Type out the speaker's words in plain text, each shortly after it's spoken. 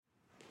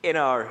In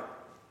our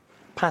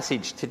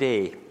passage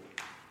today,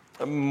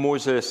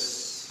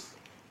 Moses,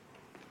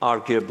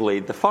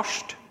 arguably the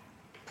first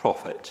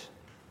prophet,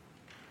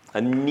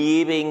 and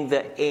nearing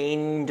the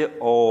end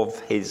of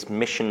his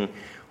mission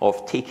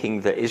of taking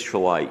the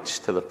Israelites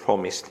to the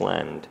promised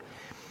land,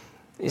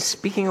 is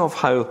speaking of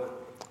how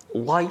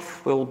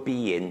life will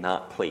be in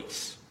that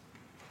place.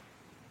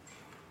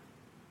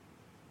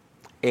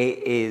 It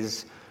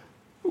is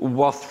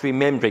worth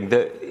remembering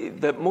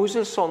that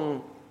Moses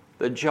on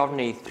the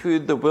journey through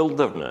the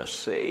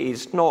wilderness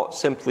is not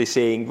simply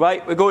saying,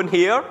 right, we're going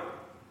here,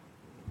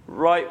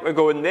 right, we're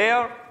going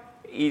there.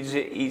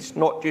 He's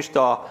not just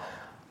a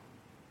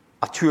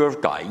tour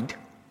guide,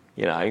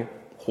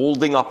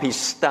 holding up his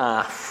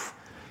staff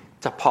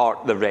to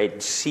part the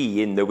Red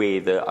Sea in the way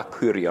that a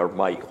courier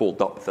might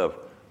hold up the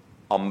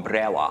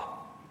umbrella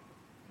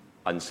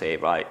and say,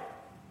 right,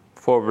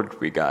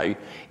 forward we go.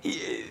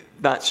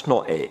 That's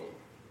not it.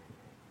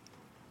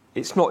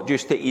 It's not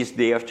just that he's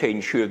there to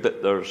ensure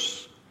that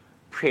there's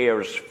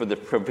prayers for the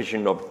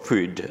provision of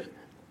food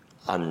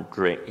and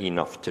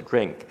enough to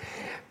drink.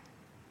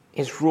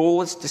 His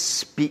role is to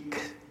speak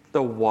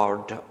the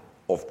word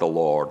of the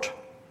Lord,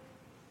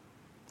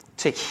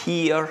 to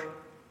hear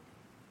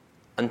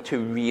and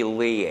to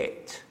relay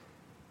it,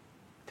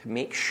 to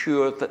make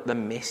sure that the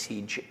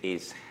message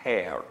is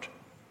heard.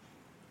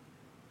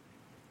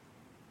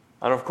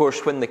 And of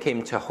course, when they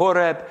came to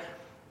Horeb,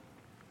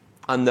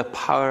 and the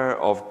power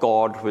of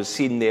God was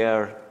seen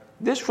there,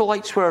 the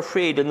Israelites were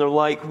afraid, and they're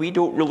like, we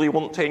don't really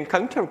want to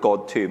encounter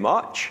God too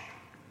much.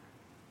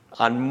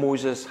 And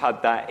Moses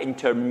had that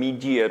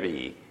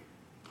intermediary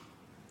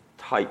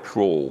type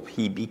role.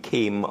 He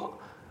became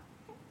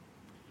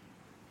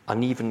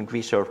an even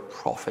greater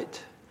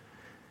prophet,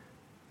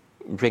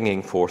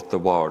 bringing forth the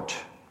word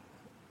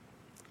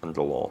and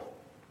the law.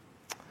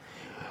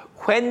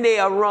 When they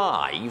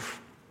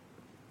arrive,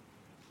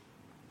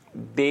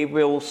 they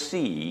will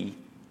see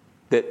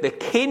that the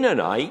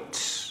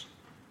Canaanites,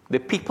 the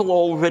people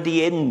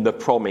already in the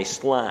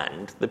promised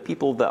land, the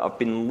people that have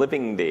been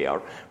living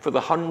there for the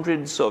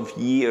hundreds of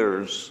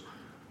years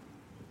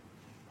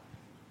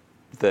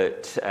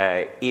that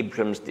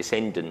Abram's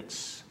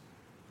descendants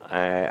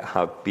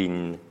have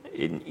been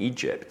in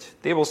Egypt,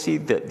 they will see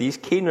that these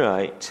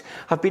Canaanites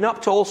have been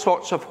up to all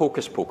sorts of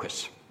hocus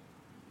pocus.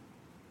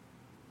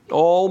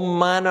 All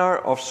manner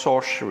of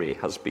sorcery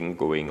has been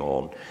going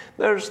on.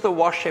 There's the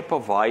worship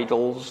of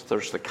idols.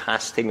 There's the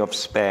casting of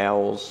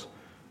spells.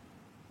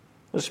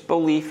 There's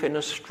belief in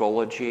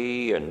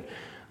astrology. And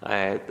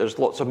there's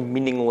lots of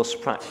meaningless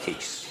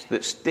practice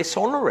that's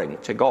dishonoring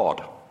to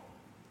God.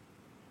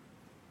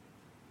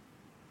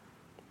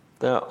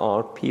 There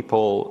are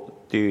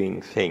people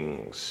doing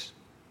things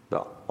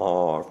that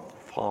are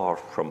far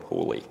from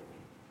holy.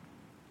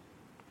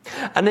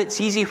 And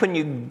it's easy when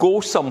you go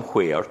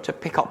somewhere to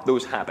pick up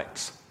those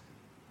habits.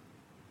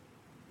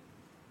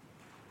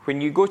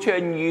 When you go to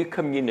a new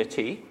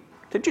community,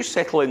 to just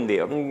settle in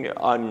there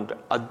and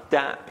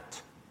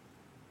adapt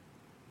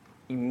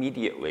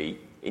immediately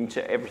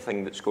into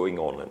everything that's going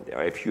on in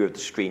there, if you're the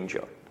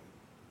stranger.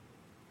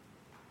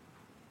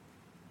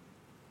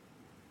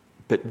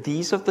 But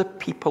these are the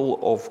people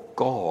of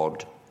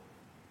God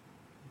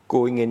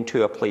going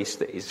into a place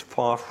that is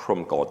far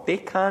from God. They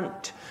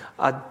can't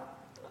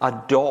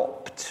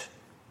adopt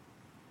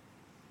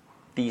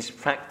these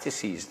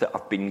practices that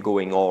have been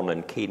going on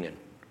in Canaan.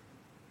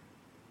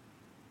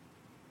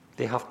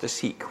 They have to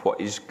seek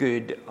what is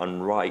good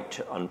and right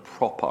and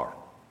proper.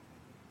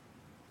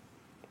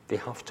 They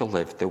have to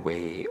live the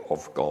way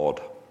of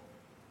God.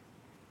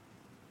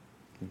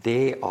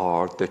 They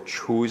are the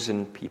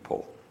chosen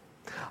people.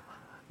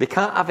 They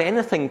can't have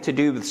anything to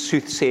do with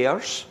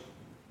soothsayers,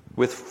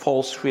 with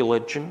false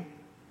religion,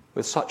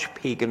 with such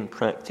pagan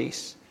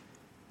practice.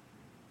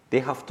 They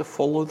have to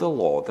follow the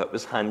law that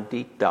was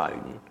handed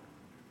down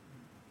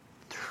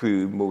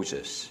through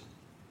Moses.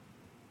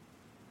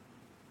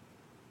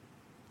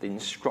 The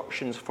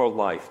instructions for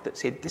life that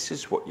said, this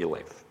is what you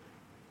live.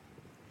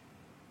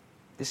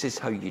 This is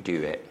how you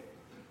do it.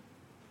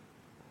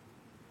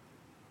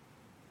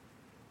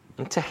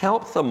 And to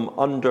help them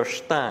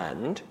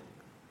understand,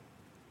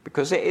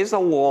 because it is a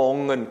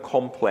long and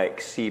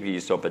complex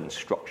series of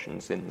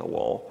instructions in the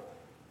law,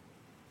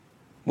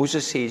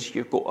 Moses says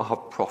you've got to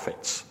have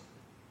prophets.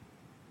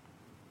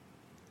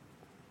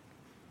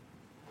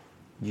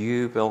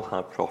 You will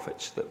have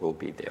prophets that will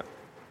be there.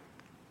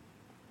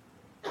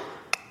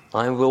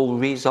 I will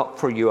raise up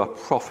for you a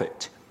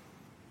prophet.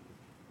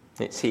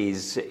 It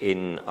says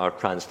in our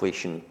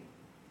translation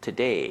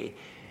today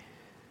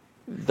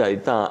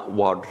that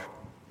word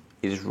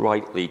is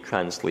rightly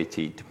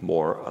translated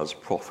more as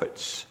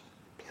prophets,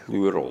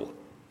 plural.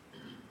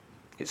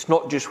 It's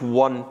not just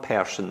one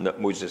person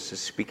that Moses is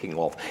speaking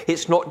of.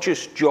 It's not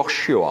just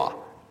Joshua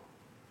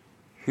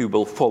who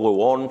will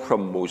follow on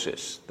from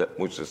Moses that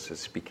Moses is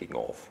speaking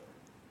of.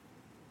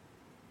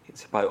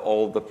 It's about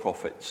all the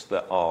prophets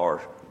that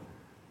are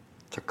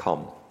to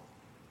come,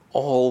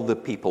 all the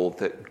people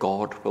that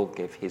God will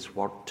give his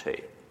word to,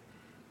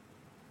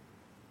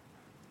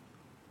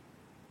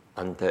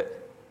 and that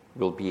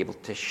will be able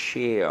to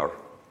share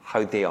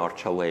how they are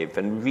to live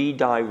and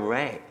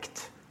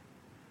redirect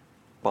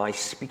by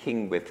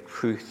speaking with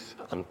truth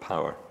and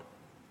power.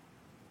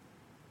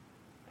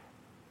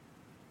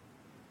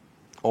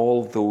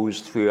 All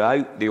those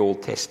throughout the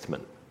Old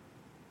Testament.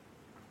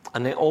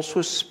 And it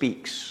also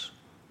speaks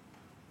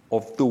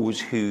of those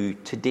who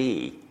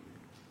today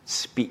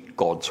speak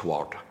God's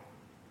word.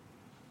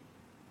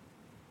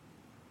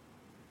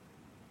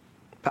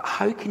 But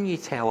how can you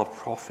tell a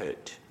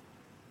prophet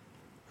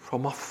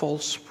from a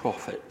false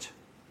prophet?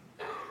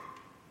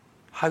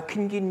 How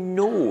can you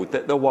know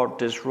that the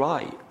word is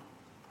right?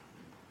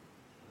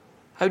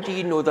 How do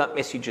you know that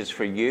message is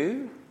for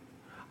you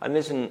and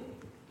isn't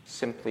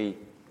simply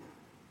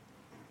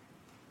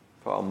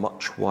for a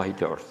much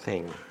wider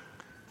thing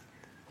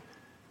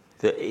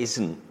that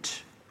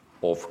isn't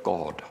of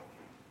God?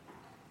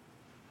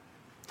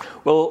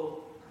 Well,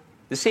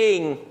 the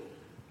saying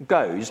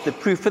goes, the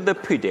proof of the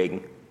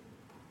pudding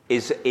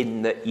is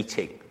in the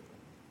eating,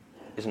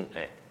 isn't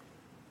it?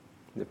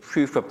 The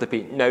proof of the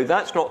pudding. Now,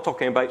 that's not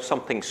talking about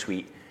something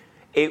sweet.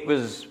 It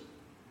was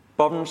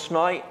Burns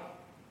night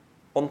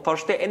on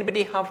Thursday.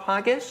 Anybody have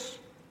haggis?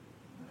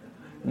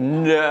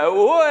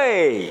 No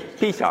way!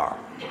 Peter?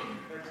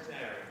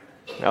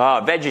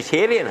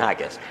 Vegetarian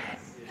haggis.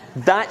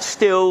 That's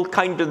still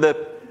kind of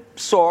the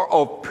sort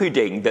of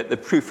pudding that the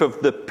proof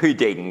of the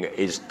pudding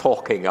is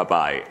talking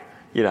about.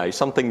 You know,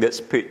 something that's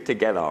put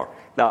together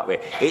that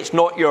way. It's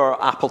not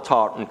your apple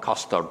tart and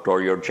custard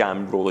or your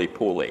jam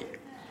roly-poly.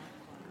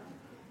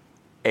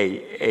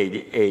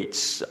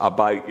 It's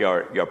about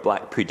your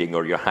black pudding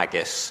or your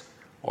haggis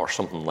or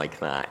something like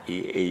that.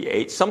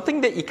 It's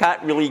something that you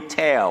can't really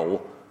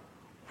tell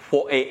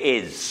what it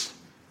is.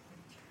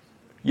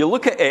 You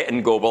look at it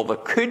and go, well, there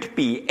could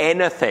be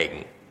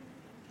anything.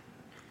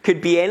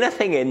 Could be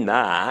anything in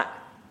that.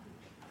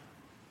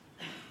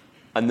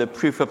 And the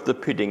proof of the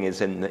pudding is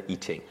in the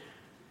eating.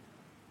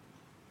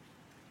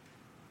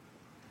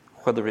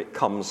 Whether it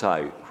comes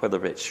out,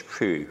 whether it's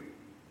true,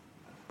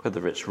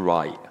 whether it's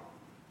right.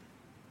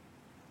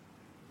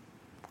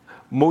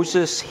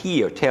 Moses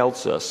here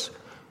tells us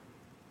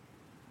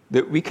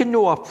that we can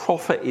know a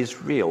prophet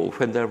is real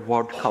when their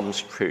word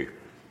comes true.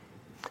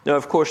 Now,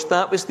 of course,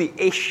 that was the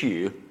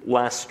issue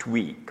last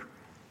week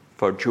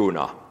for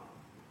Jonah.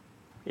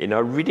 In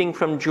our reading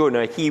from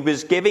Jonah, he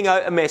was giving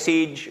out a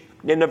message,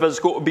 Nineveh's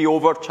going to be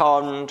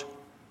overturned.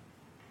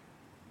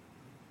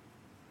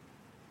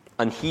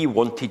 And he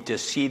wanted to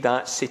see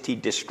that city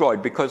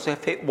destroyed, because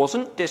if it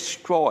wasn't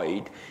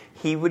destroyed,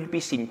 he would be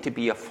seen to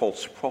be a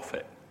false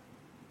prophet.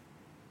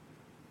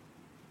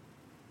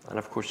 And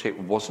of course, it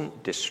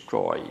wasn't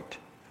destroyed.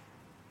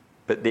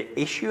 But the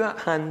issue at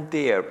hand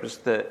there was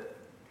that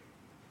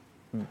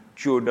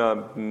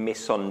Jonah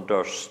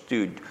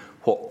misunderstood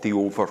what the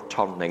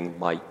overturning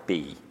might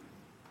be.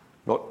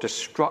 Not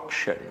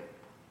destruction,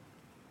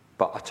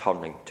 but a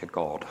turning to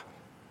God.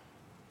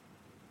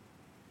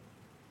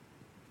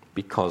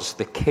 Because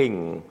the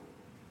king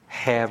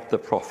heard the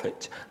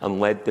prophet and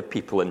led the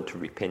people into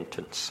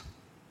repentance.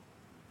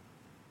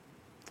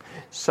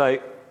 So,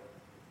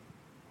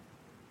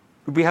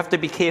 we have to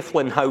be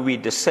careful in how we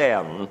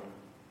discern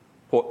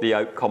what the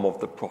outcome of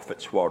the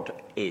prophet's word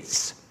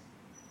is.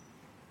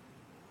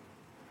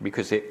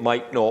 Because it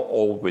might not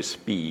always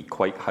be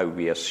quite how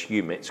we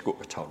assume it's going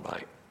to turn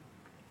out.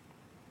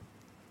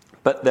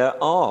 But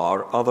there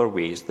are other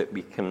ways that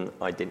we can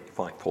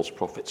identify false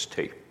prophets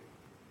too.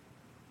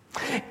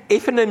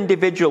 If an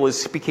individual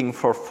is speaking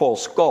for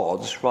false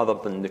gods rather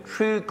than the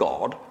true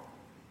God,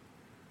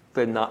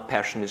 then that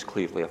person is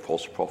clearly a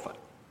false prophet.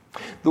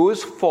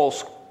 Those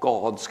false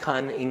gods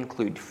can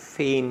include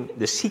fame,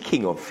 the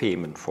seeking of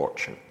fame and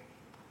fortune.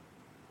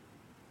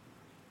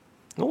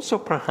 And also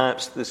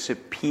perhaps the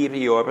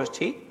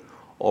superiority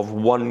of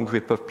one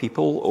group of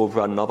people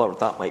over another.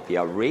 That might be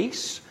a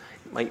race,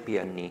 it might be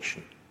a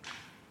nation.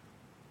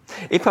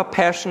 If a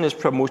person is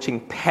promoting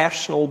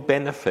personal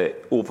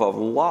benefit over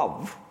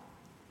love,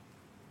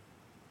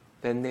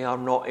 then they are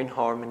not in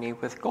harmony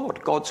with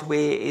God. God's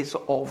way is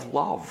of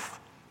love.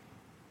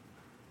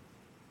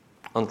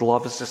 And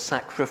love is a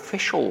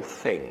sacrificial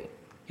thing.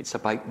 It's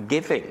about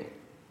giving.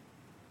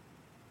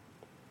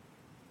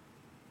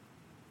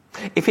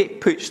 If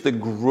it puts the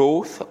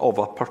growth of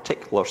a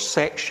particular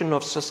section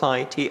of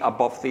society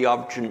above the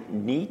urgent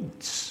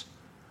needs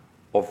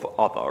of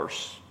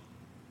others,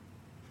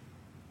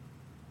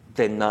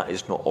 then that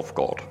is not of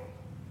God.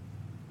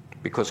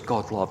 Because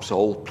God loves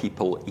all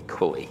people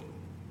equally.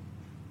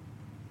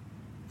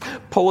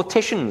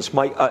 Politicians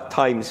might at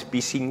times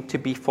be seen to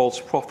be false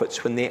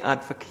prophets when they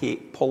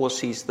advocate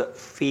policies that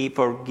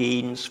favour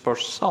gains for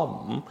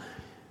some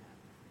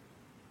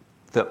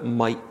that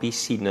might be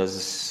seen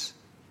as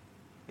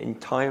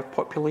entire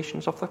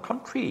populations of the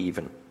country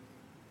even.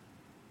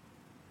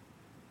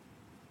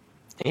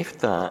 If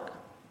that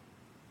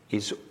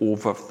is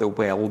over the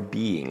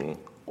well-being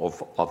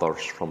of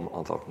others from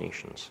other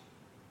nations.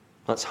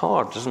 That's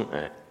hard, isn't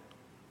it?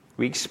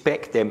 We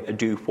expect them to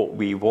do what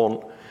we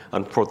want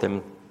and for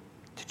them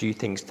to do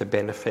things to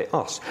benefit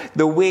us.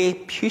 The way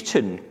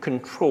Putin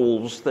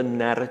controls the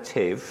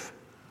narrative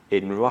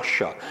in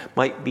Russia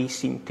might be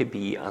seen to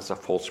be as a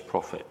false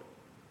prophet,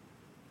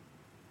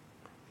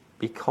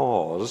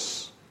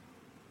 because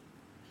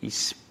he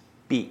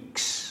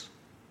speaks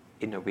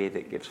in a way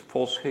that gives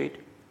falsehood,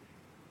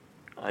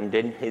 and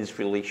in his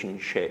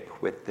relationship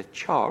with the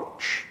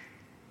church,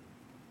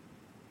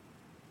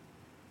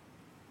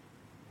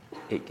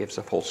 it gives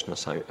a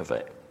falseness out of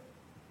it.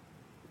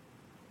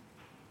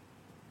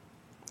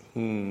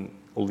 He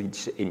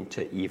leads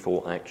into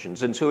evil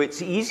actions. And so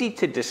it's easy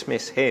to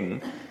dismiss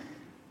him,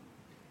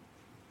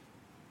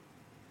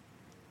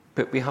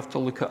 but we have to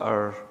look at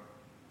our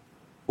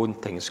own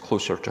things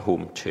closer to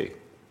home too.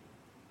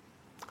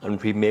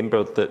 And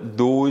remember that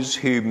those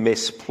who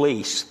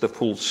misplace the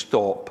full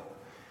stop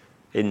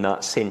in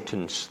that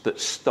sentence that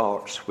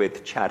starts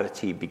with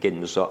charity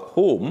begins at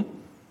home,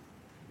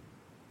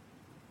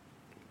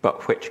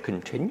 but which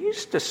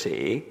continues to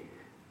say,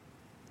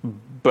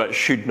 but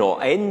should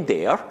not end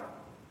there,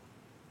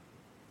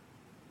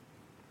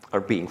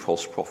 are being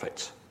false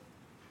prophets.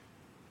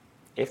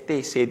 If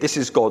they say this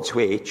is God's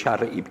way,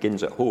 charity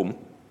begins at home,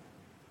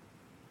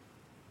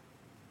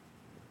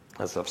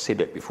 as I've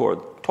said it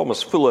before,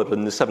 Thomas Fuller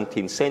in the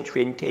 17th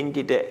century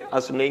intended it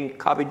as an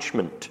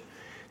encouragement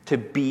to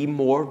be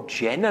more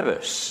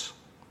generous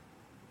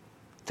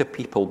to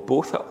people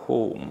both at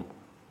home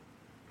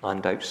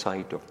and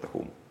outside of the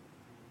home.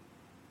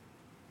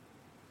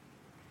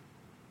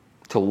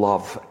 To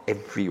love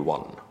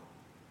everyone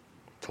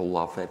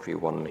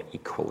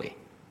equally.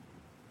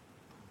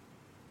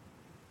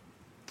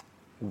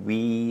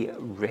 We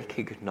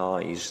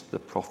recognize the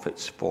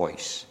prophet's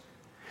voice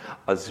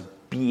as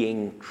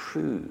being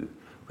true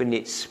when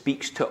it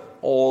speaks to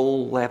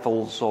all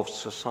levels of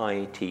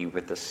society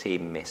with the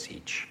same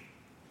message.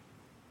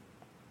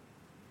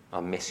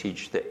 A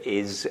message that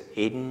is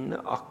in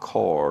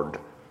accord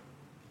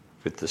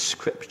with the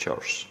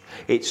scriptures.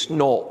 It's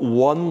not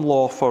one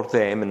law for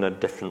them and a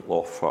different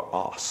law for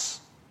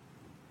us.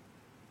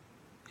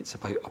 It's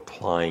about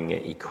applying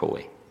it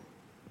equally.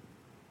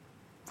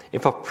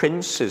 If a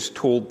prince is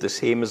told the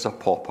same as a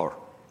pauper,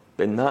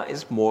 then that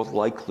is more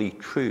likely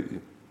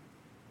true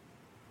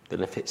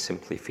than if it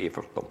simply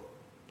favoured them.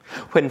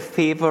 When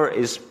favour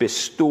is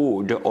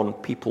bestowed on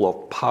people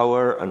of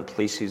power and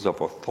places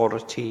of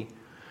authority,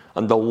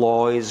 and the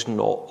law is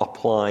not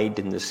applied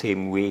in the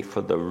same way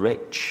for the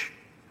rich,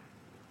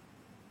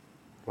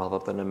 rather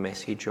than a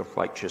message of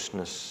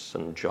righteousness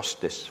and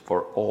justice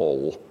for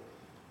all,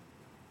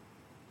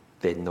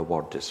 then the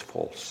word is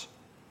false.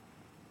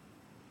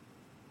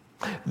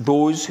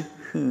 Those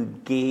who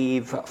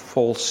gave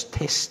false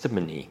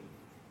testimony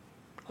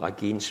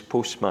against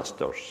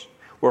postmasters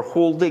were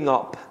holding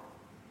up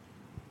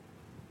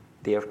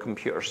their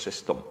computer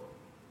system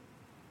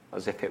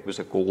as if it was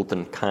a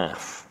golden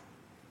calf,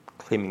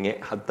 claiming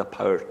it had the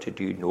power to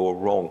do no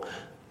wrong.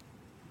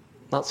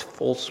 That's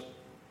false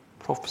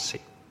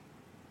prophecy.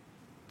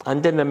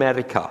 And in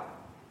America,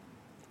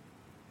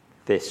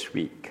 this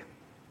week,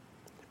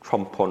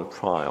 Trump on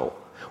trial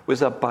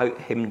was about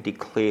him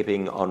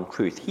declaring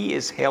untruth. He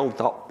is held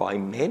up by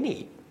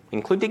many,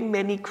 including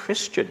many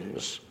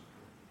Christians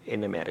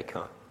in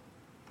America,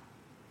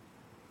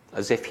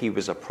 as if he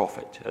was a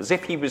prophet, as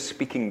if he was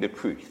speaking the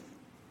truth,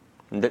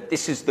 and that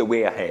this is the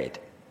way ahead.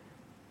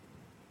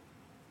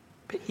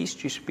 But he's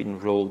just been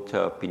ruled to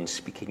have been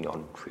speaking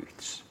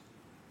untruths.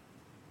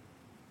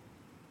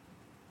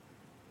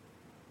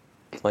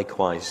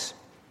 Likewise,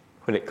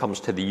 when it comes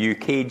to the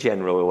UK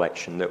general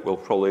election that will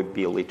probably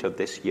be later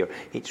this year,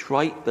 it's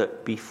right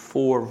that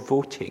before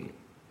voting,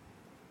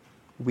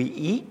 we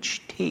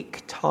each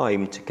take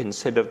time to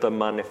consider the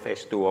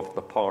manifesto of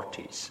the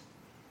parties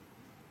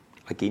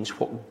against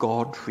what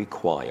God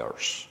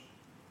requires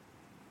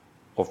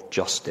of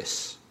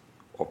justice,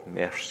 of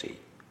mercy,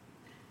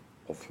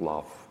 of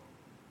love.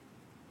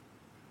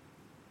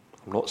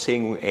 I'm not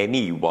saying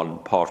any one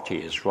party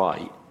is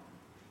right.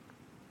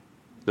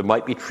 There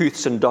might be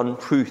truths and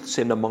untruths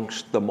in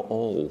amongst them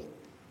all.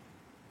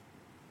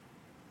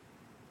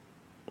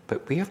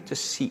 But we have to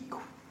seek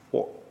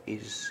what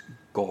is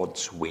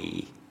God's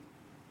way.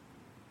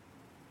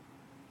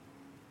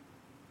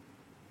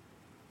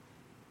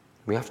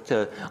 We have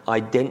to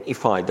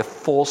identify the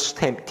false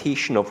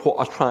temptation of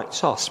what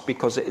attracts us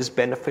because it is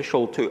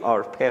beneficial to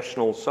our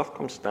personal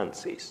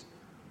circumstances.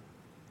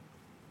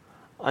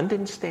 And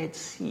instead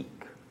seek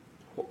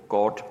what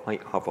God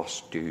might have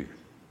us do.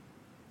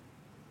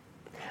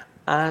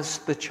 As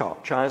the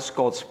church, as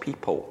God's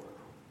people,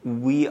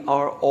 we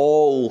are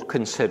all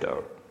called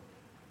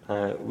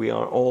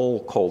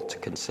to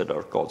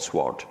consider God's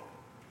word.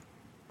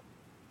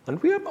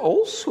 And we are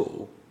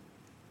also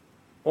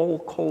all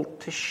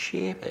called to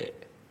share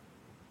it.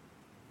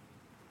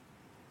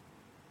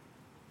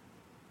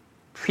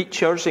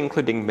 Preachers,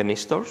 including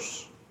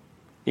ministers,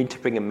 need to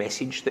bring a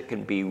message that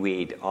can be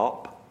weighed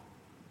up.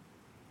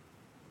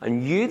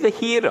 And you, the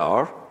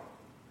hearer,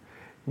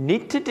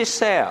 need to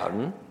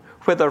discern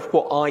whether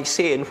what I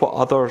say and what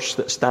others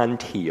that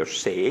stand here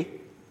say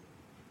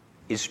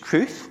is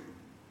truth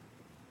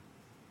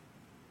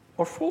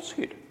or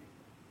falsehood?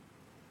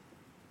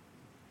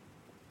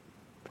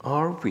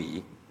 Are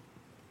we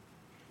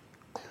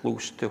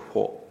close to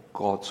what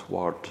God's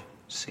word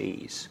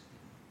says?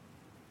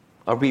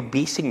 Are we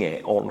basing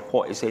it on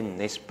what is in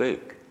this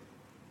book?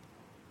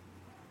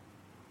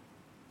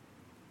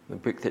 The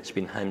book that's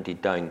been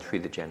handed down through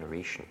the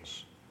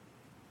generations,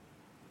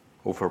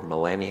 over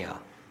millennia,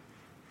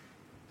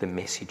 the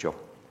message of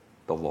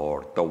the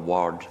Lord, the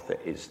word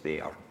that is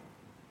there.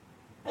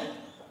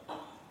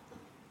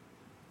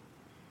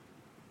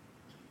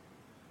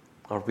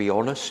 Are we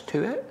honest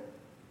to it?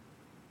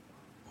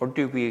 Or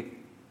do we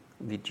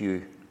lead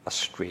you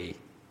astray?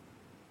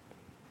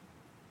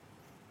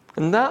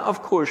 And that,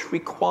 of course,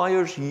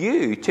 requires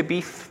you to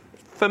be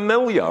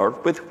familiar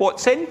with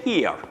what's in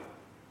here,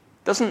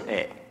 doesn't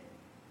it?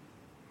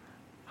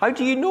 How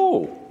do you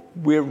know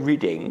we're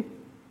reading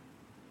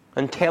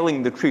and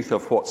telling the truth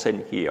of what's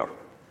in here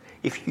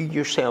if you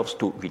yourselves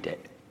don't read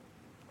it?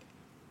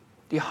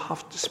 You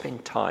have to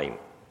spend time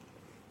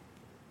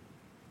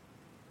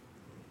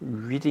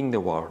reading the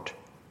word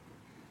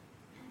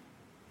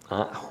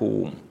at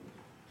home.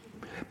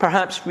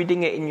 Perhaps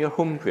reading it in your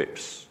home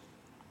groups.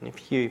 And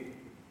if you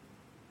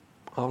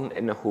aren't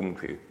in a home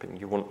group and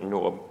you want to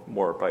know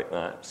more about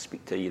that,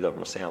 speak to either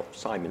myself.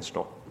 Simon's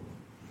not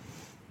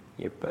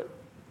here, but,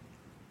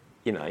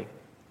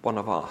 one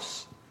of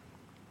us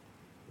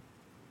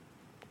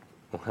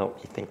will help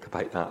you think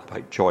about that,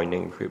 about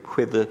joining a group,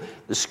 where the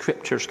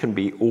scriptures can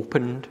be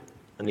opened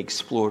and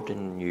explored in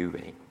a new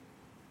way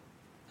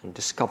and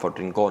discovered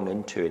and gone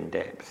into in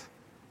depth,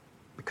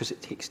 because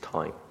it takes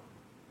time.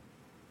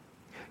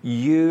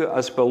 You,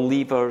 as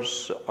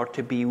believers, are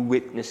to be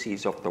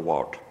witnesses of the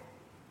word.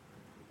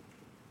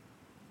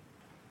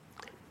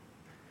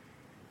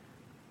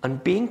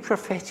 And being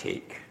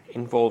prophetic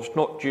involves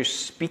not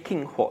just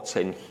speaking what's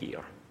in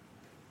here,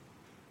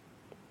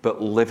 but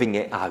living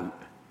it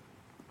out.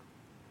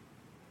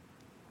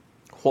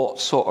 What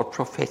sort of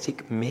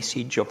prophetic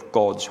message of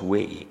God's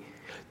way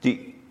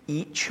do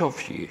each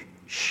of you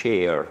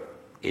share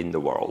in the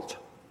world?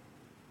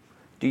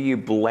 Do you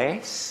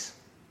bless?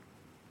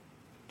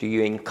 Do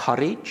you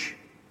encourage?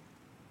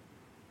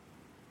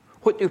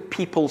 What do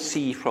people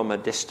see from a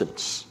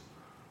distance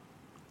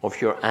of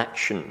your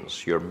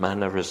actions, your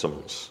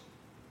mannerisms?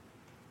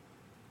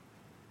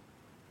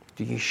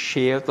 Do you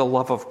share the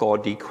love of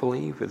God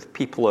equally with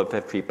people of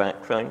every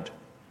background?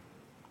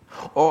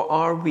 Or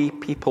are we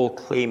people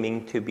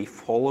claiming to be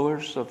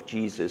followers of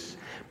Jesus,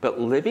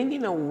 but living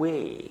in a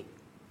way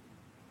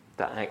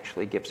that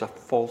actually gives a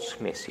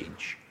false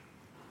message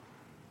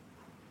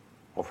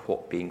of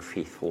what being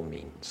faithful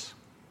means?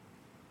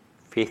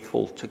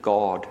 Faithful to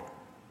God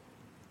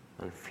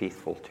and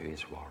faithful to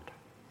his word.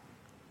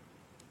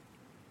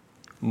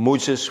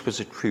 Moses was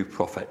a true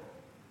prophet,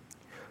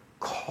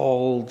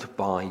 called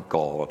by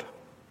God.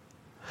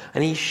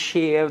 And he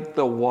shared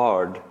the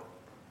word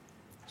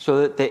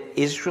so that the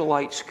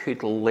Israelites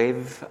could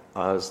live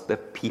as the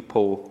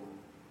people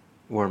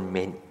were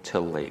meant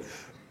to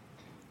live,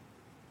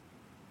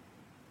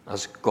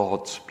 as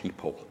God's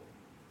people.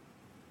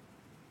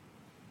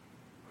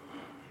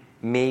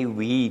 May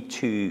we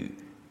too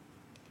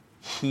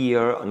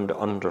hear and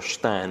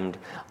understand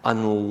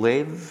and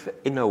live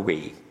in a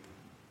way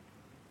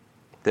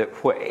that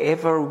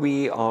whatever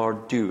we are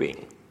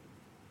doing,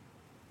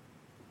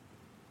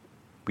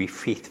 we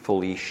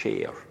faithfully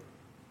share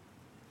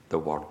the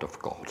word of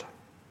God.